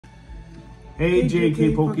Hey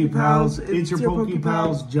JK Poke Pals, it's your Poke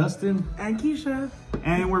Pals, Justin and Keisha.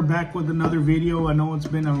 And we're back with another video. I know it's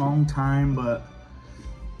been a long time, but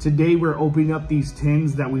today we're opening up these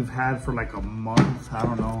tins that we've had for like a month. I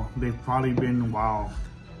don't know, they've probably been a while,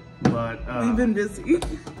 but we've been busy.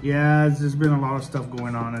 Yeah, there's been a lot of stuff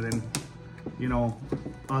going on, and then, you know,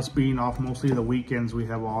 us being off mostly the weekends, we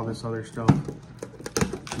have all this other stuff.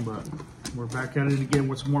 But we're back at it again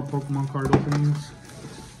with some more Pokemon card openings.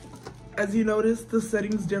 As you notice, the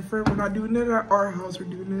setting's different. We're not doing it at our house, we're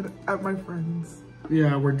doing it at my friend's.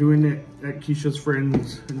 Yeah, we're doing it at Keisha's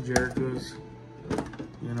friends and Jerica's.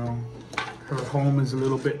 You know, her home is a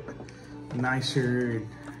little bit nicer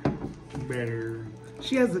and better.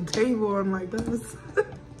 She has a table unlike us.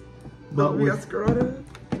 But we're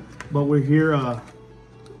here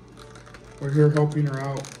helping her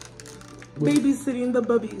out. Babysitting the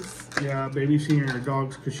bubbies. Yeah, babysitting her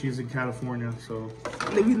dogs because she's in California, so.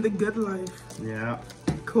 Living the good life. Yeah.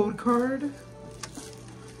 Code card.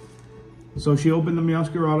 So she opened the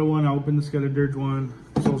Meowscarada one, I opened the Skeledirge one.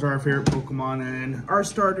 Those are our favorite Pokemon, and our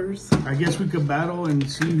starters. I guess we could battle and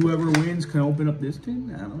see whoever wins can open up this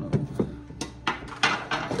tin. I don't know.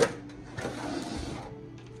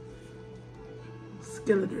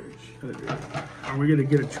 Skeledirge. Are we gonna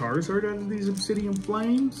get a Charizard out of these Obsidian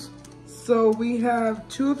Flames? So we have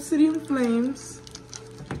 2 Obsidian Flames,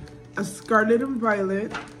 a Scarlet and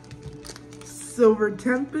Violet, Silver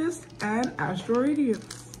Tempest, and Astral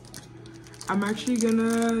Radiance. I'm actually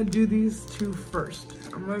gonna do these 2 first.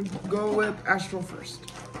 I'm gonna go with Astral first.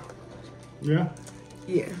 Yeah?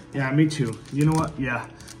 Yeah. Yeah, me too. You know what? Yeah.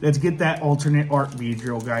 Let's get that alternate art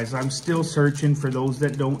Beedrill, guys. I'm still searching. For those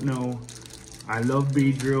that don't know, I love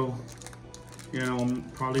Beedrill. You know,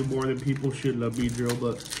 probably more than people should love Beedrill,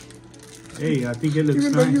 but hey, I think it looks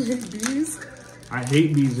nice. Even though you hate bees? I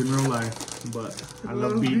hate bees in real life, but I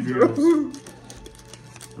love Beedrills.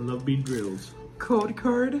 I love Beedrills. Code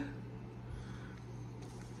card.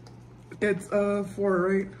 It's 4,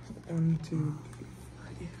 right? 1, 2,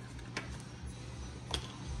 3,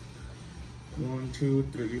 4. 1, 2,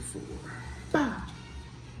 3, 4. Bah.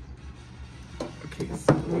 Okay,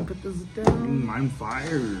 so let me put this down. I'm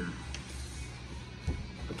fired.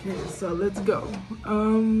 Okay, so let's go.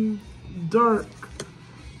 Dark,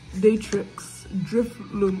 Datrix,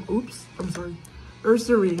 Drifloon, oops, I'm sorry,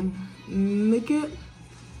 Ursaring, Nickit,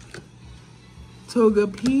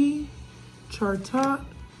 Togepi, Chartot,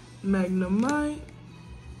 Magnemite,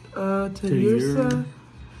 Teddiursa,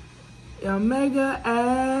 Omega,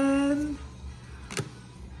 and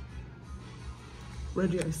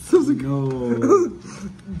Regice. No.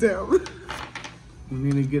 Damn. We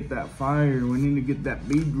need to get that fire. We need to get that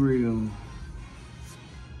Beedrill.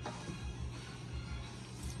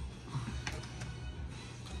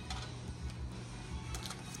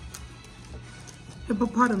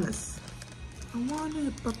 Hippopotamus. I want a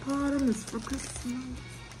hippopotamus for Christmas.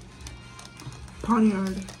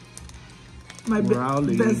 Poniard. My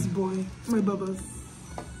best boy. My Bubba's.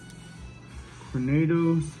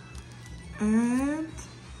 Tornadoes. And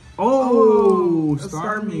oh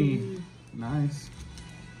Starmie. Nice.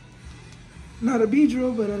 Not a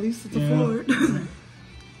Beedrill, but at least it's a Ford.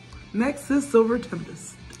 Next is Silver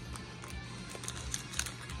Tempest.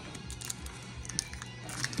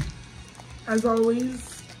 As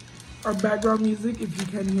always, our background music, if you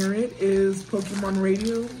can hear it, is Pokemon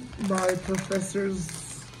Radio by Professor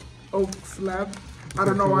Oak's Lab. I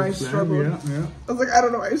don't know why I struggled. Yeah. I was like, I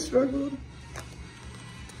don't know why I struggled.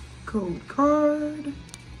 Code card.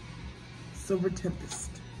 Silver Tempest.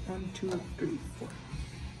 1, 2, 3, 4.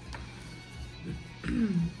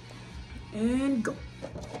 And go.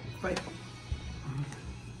 Fight.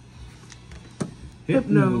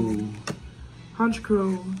 Hypno.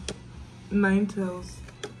 Honchkrow. Ninetales.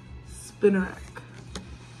 Spinarak.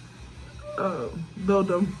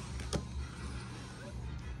 Beldum.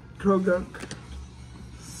 Krogunk.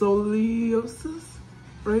 Soliosis?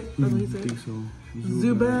 Right? I think so.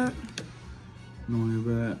 Zubat.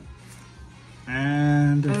 Noibat.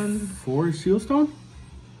 And Forest Sealstone?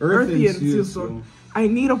 Earthian Sealstone. I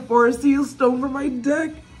need a Forest Sealstone for my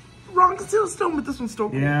deck. Wrong Sealstone, but this one's still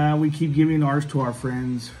cool. Yeah, we keep giving ours to our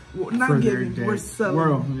friends. Well, not giving, we're selling.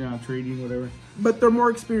 Well, yeah, trading, whatever. But they're more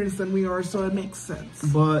experienced than we are, so it makes sense.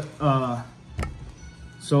 But,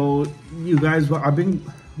 so you guys, we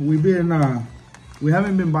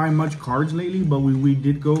haven't been buying much cards lately, but we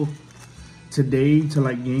did go today to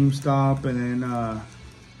like GameStop, and then,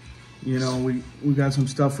 you know, we got some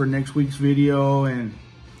stuff for next week's video, and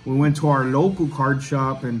we went to our local card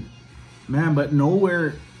shop, and man, but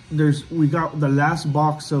nowhere we got the last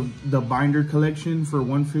box of the binder collection for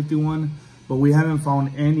 151, but we haven't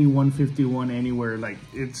found any 151 anywhere. Like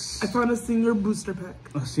it's I found a single booster pack.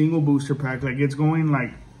 A single booster pack. Like it's going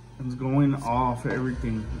off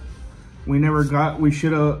everything. We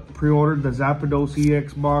should have pre-ordered the Zapdos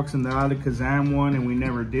EX box and the Alakazam one, and we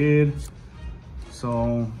never did.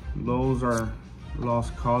 So those are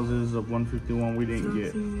lost causes of 151 we didn't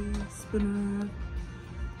get. Spinner.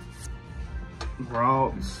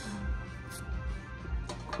 Routes,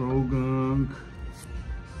 Krogunk,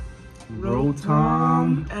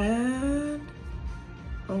 Rotom, and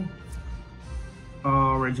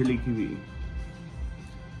Regieleki V.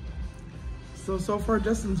 So far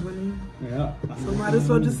Justin's winning. Yeah. So might as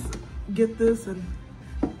well just get this and.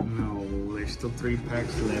 No, there's still 3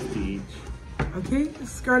 packs left each. Okay,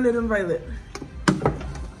 Scarlet and Violet.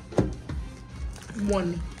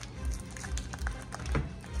 1.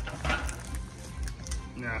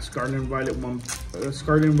 Yeah, Scarlet and Violet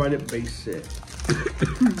Scarlet and Violet base set.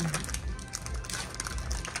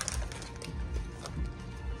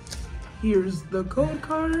 Here's the code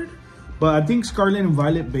card. But I think Scarlet and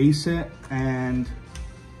Violet base set and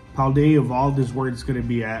Paldean Evolved is where it's going to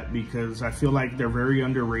be at, because I feel like they're very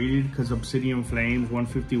underrated because Obsidian Flames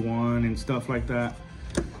 151 and stuff like that.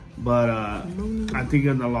 But I think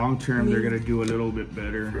in the long term they're going to do a little bit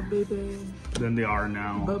better than they are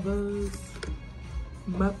now. Bubba's,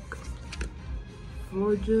 Muck,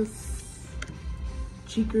 Florges,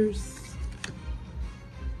 Cheekers,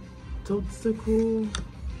 Toadstickle,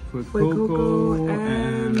 Fuecoco,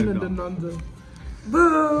 and Dondozo.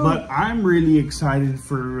 Boom! But I'm really excited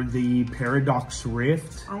for the Paradox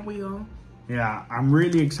Rift. Aren't we all? Yeah, I'm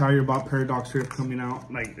really excited about Paradox Rift coming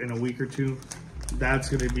out like in a week or two. That's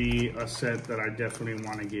going to be a set that I definitely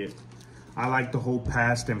want to get. I like the whole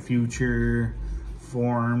past and future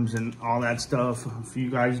forms and all that stuff. If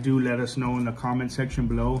you guys do, let us know in the comment section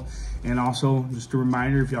below. And also, just a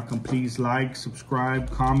reminder, if y'all can please like,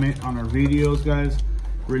 subscribe, comment on our videos, guys.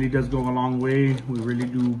 Really does go a long way. We really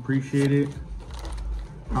do appreciate it.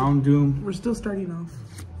 Houndoom. We're still starting off.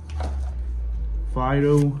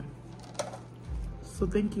 Fido. So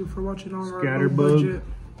thank you for watching all our Scatterbug. budget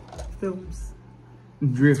films.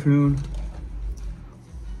 Drifloon,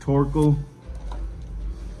 Torkoal,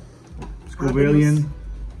 Scovillian,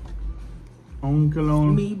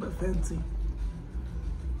 Onkelon, Me but fancy.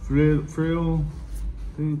 Frill,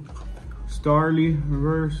 Starly,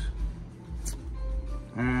 reverse,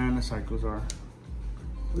 and a Cyclozar.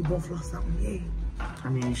 We both lost that one, yay. I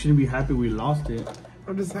mean, you shouldn't be happy we lost it.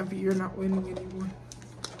 I'm just happy you're not winning anymore.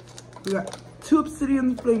 We got 2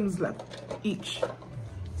 Obsidian Flames left, each.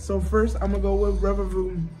 So first, I'm gonna go with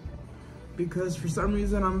Revavoom, because for some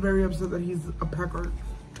reason, I'm very upset that he's a pack art.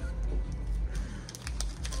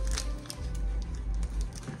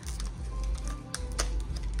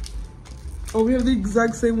 Oh, we have the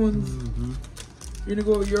exact same ones. You're gonna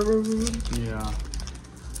go with your Revavoom? Yeah.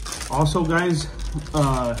 Also, guys,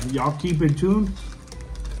 y'all keep it tuned.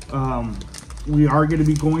 We are gonna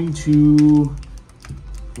be going to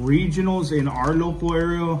regionals in our local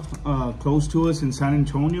area, close to us in San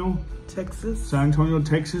Antonio, Texas. We're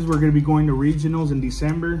going to be going to regionals in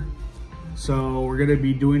December. So we're going to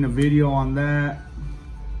be doing a video on that.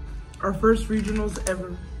 Our first regionals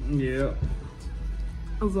ever. Yeah.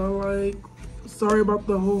 I was all like, sorry about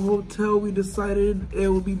the whole hotel. We decided it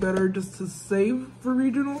would be better just to save for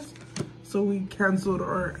regionals. So we canceled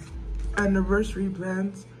our anniversary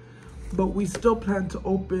plans. But we still plan to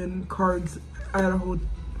open cards at a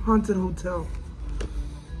haunted hotel.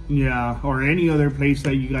 Yeah, or any other place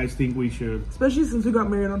that you guys think we should. Especially since we got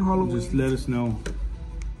married on Halloween. Just let us know.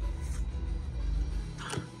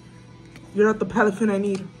 You're not the Paldean I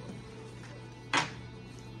need.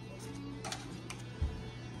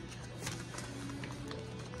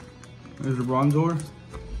 There's a Bronzor,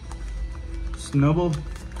 Snubble,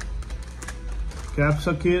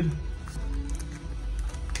 Capsakid,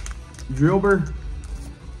 Drillbur,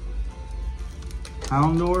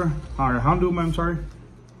 Houndoom, I'm sorry,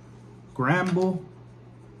 Gramble,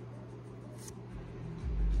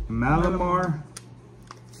 Malamar,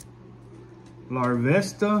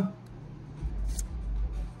 Larvesta,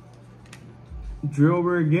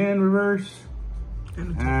 Drillbur again, reverse,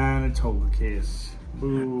 and a Togekiss.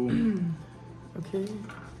 Boom. Okay,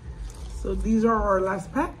 so these are our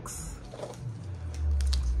last packs.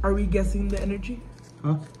 Are we guessing the energy?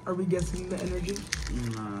 Huh? Are we guessing the energy?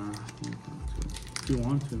 Nah, if you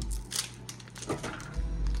want to.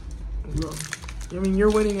 Well, I mean, you're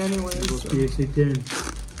winning anyway. Go So. PSA 10.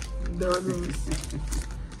 There it goes.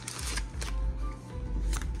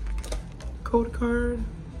 Code card.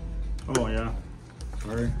 Oh, yeah.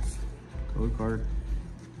 Sorry. Code card.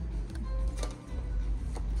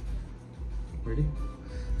 Ready?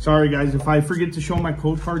 Sorry guys, if I forget to show my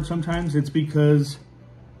code card sometimes, it's because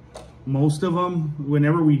most of them,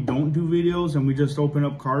 whenever we don't do videos and we just open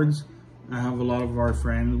up cards, we have a lot of our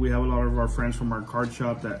friends from our card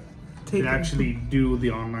shop that they actually do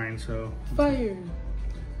the online, so. Fire.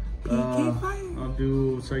 PK fire. I'll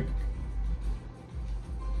do psychic.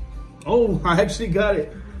 Oh, I actually got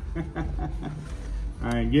it. All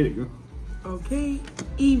right, get it, girl. Okay,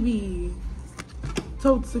 Eevee,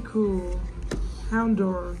 Totsicool,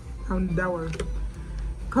 Houndour,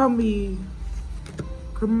 Combi,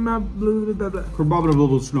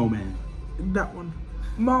 Crababble Snowman. That one.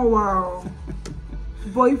 Mawile,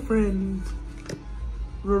 Boyfriend,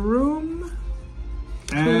 Varoom,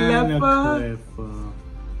 Cleffa,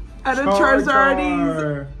 and a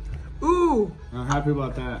Charizard. Ooh. I'm happy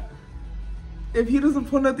about that. If he doesn't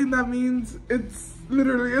pull nothing, that means it's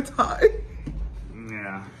literally a tie.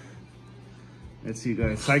 Yeah. Let's see,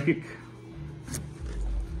 guys. Psychic.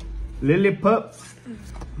 Lillipup.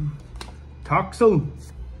 Toxel.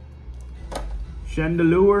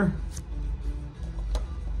 Chandelure.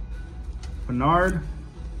 Bernard.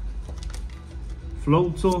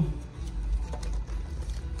 Floatzel.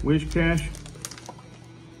 Wishcash.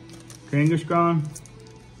 Kangaskhan.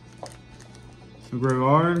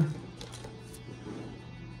 Gregard.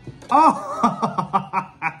 Oh!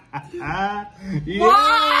 Yeah.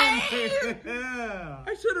 Why?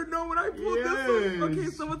 I should have known when I pulled this one. Okay,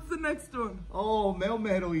 so what's the next one? Oh,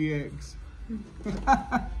 Melmetal EX.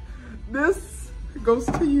 This goes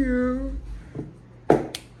to you.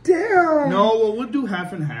 Damn. No, well, we'll do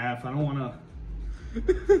half and half. I don't want to.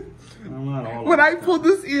 I'm not all. When I pulled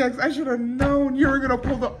this EX, I should have known you were going to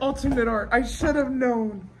pull the alternate art. I should have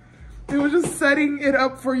known. It was just setting it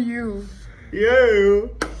up for you. Yeah.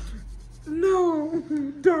 No,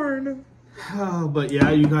 darn. But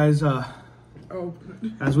yeah, you guys,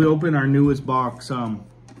 as we open our newest box,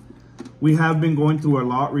 we have been going through a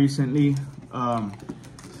lot recently.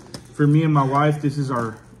 For me and my wife, this is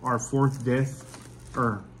our fourth death,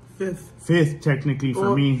 or fifth technically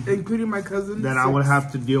for me, including my cousin, that I would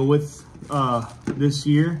have to deal with this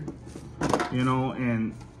year. You know,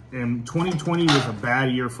 and 2020 was a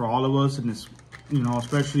bad year for all of us, and it's, you know,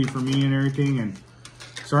 especially for me and everything, and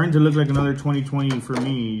starting to look like another 2020 for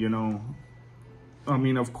me, you know. I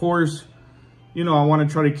mean, of course, you know, I want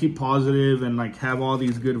to try to keep positive and like have all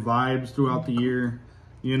these good vibes throughout the year,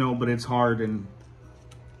 you know, but it's hard. And,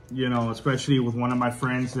 you know, especially with one of my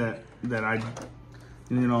friends that I,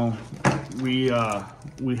 you know, we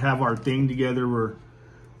have our thing together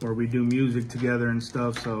where we do music together and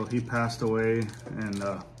stuff. So he passed away, and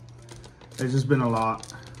it's just been a lot.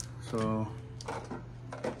 So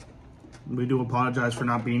we do apologize for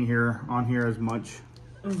not being on here as much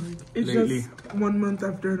it's lately. Just 1 month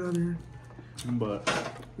after another. But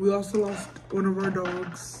we also lost one of our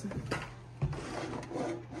dogs,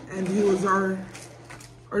 and he was our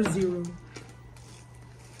zero.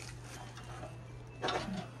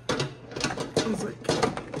 I was like,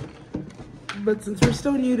 but since we're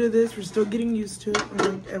still new to this, we're still getting used to it,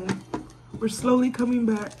 and we're slowly coming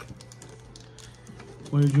back.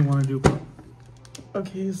 What did you want to do?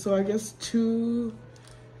 Okay, so I guess 2.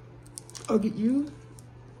 I'll get you.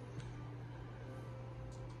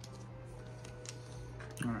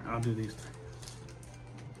 All right, I'll do these.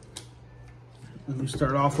 Let me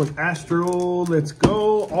start off with Astro. Let's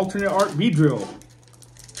go. Alternate art Beedrill.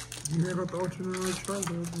 Yeah, I got the alternate art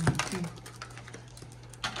Charizard.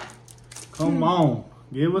 Come on,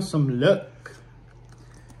 give us some luck.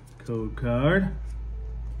 Code card.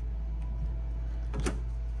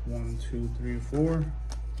 1, 2, 3, 4.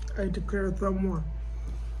 I declare a thumb war.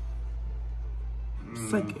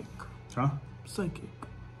 Psychic. Huh? Psychic.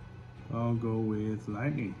 I'll go with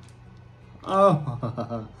lightning.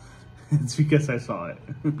 Oh, it's because I saw it.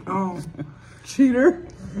 Oh, cheater.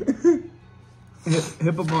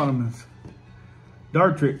 Hippopotamus.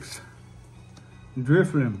 Dartrix.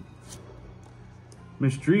 Drifloon.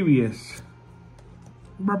 Mischievous.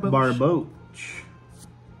 Barboach.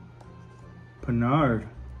 Poniard.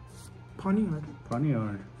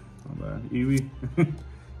 Not bad. Eevee.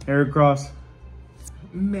 Heracross.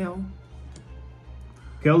 Male.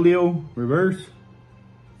 Keldeo. Reverse.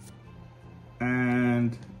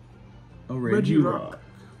 And a Regirock.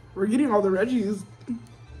 We're getting all the Reggies.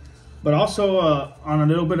 But also, on a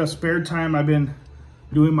little bit of spare time, I've been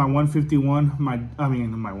doing my 151. My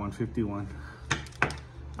 151.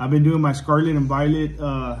 I've been doing my Scarlet and Violet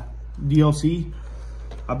DLC.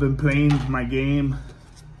 I've been playing my game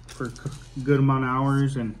for a good amount of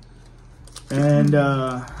hours, and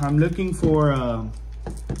I'm looking for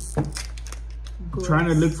trying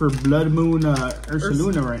to look for Blood Moon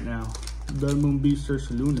Ursaluna right now. Diamond Beast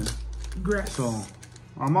Ursaluna. Grass. So,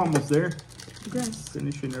 I'm almost there. Grass.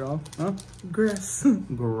 Finishing it off. Huh? Grass.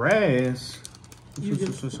 Grass. You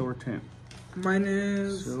This get- is Silver Temp. Mine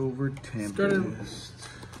is Silver Tempest.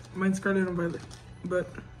 mine's Scarlet and Violet, but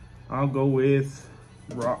I'll go with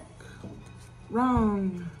Rock.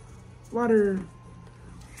 wrong. Water.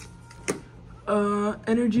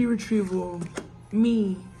 Energy retrieval.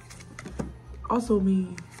 Me. Also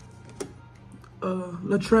me.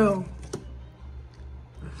 Latrell.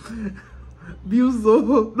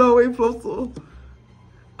 Buzel. No, wait, Flossel.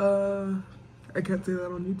 I can't say that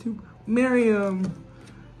on YouTube. Miriam.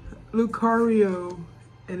 Lucario.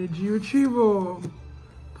 Energy retrieval.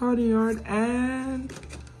 Paldean and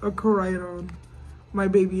a Coridon. My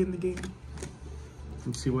baby in the game.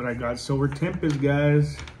 Let's see what I got. Silver Tempest,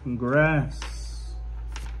 guys. Grass.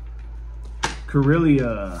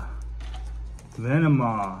 Corellia.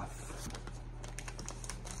 Venomoth.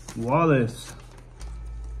 Wallace.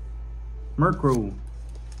 Murkrow.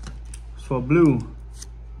 Swablu.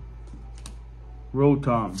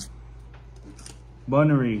 Rotom.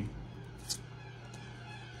 Bunnery.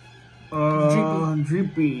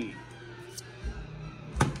 Drippy.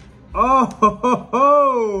 Oh ho ho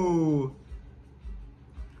ho!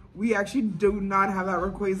 We actually do not have that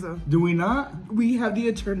Rayquaza. Do we not? We have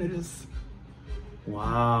the Eternatus.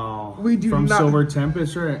 Wow. We do From not. Silver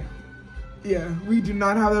Tempest, right? Yeah, we do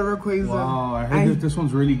not have that Rayquaza. Wow, I heard that this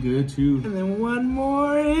one's really good too. And then one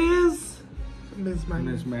more is Miss Maggie.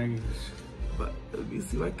 Miss Maggie's. But let me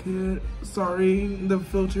see if I could. Sorry, the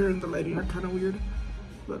filter and the lighting are kind of weird.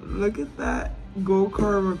 But look at that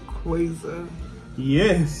Go-Kart Rayquaza.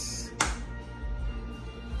 Yes.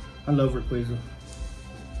 I love Rayquaza.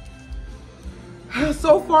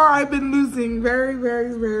 So far, I've been losing very,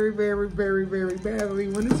 very, very, very, very, very badly.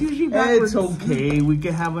 When it's usually backwards. It's okay. We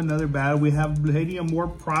can have another battle. We have plenty of more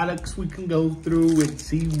products we can go through and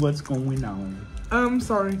see what's going on.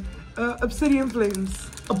 Sorry. Obsidian Flames.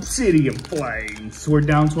 Obsidian Flames. We're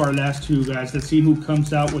down to our last two, guys. Let's see who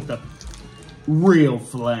comes out with the real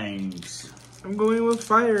flames. I'm going with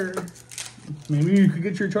Fire. Maybe you could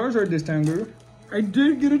get your Charizard this time, girl. I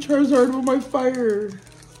did get a Charizard with my Fire.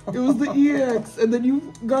 It was the EX, and then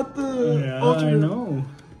you got the alternate. I know.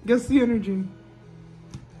 Guess the energy.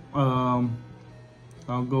 I'll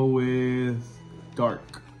go with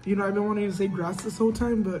Dark. You know, I've been wanting to say Grass this whole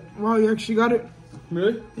time, but wow, you actually got it.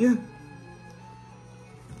 Really? Yeah.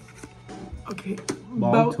 Okay.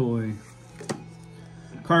 Baltoy.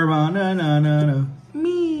 Carvana, na na na.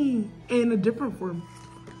 Me in a different form.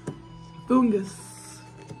 Fungus.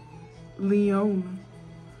 Leon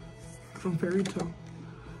from Fairy Tale.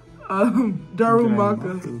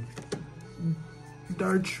 Darumaka.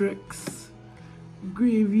 Dartrix.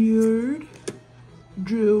 Graveyard.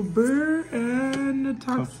 Drillbur and the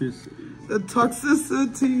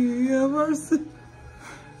toxicity of our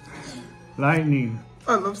Lightning.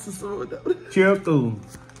 I love System without it. Chirtle.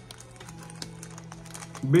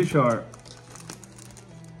 Bisharp.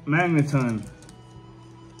 Magneton.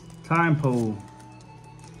 Timepole.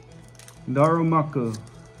 Darumaka.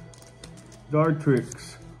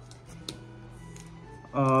 Dartrix.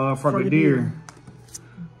 Frogadier.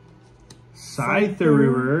 Scyther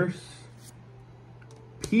reverse.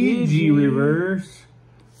 PG reverse.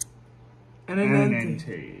 And an Entei.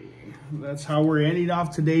 Entei. That's how we're ending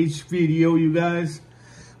off today's video, you guys.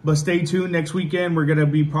 But stay tuned. Next weekend, we're going to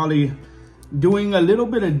be probably doing a little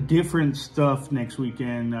bit of different stuff next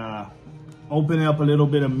weekend. Opening up a little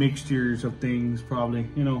bit of mixtures of things, probably.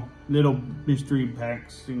 You know, little mystery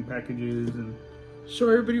packs and packages. And show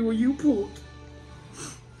everybody what you pulled.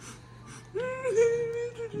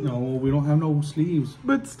 no, we don't have no sleeves.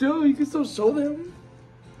 But still, you can still show them.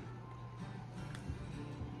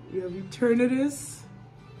 We have Eternatus.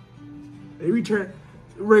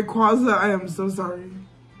 Rayquaza, I am so sorry.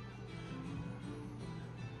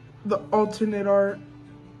 The alternate art.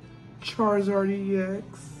 Charizard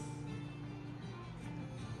EX.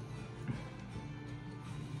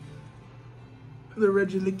 The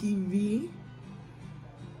Regieleki V.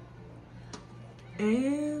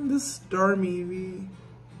 And the Starmie V.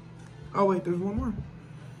 Oh wait, there's one more.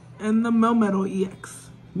 And the Melmetal EX.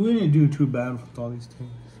 We didn't do too bad with all these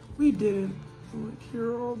things. We didn't. Like,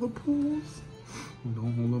 here are all the pools.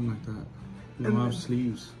 Don't hold them like that. You don't have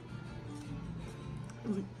sleeves.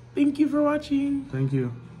 Thank you for watching. Thank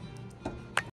you.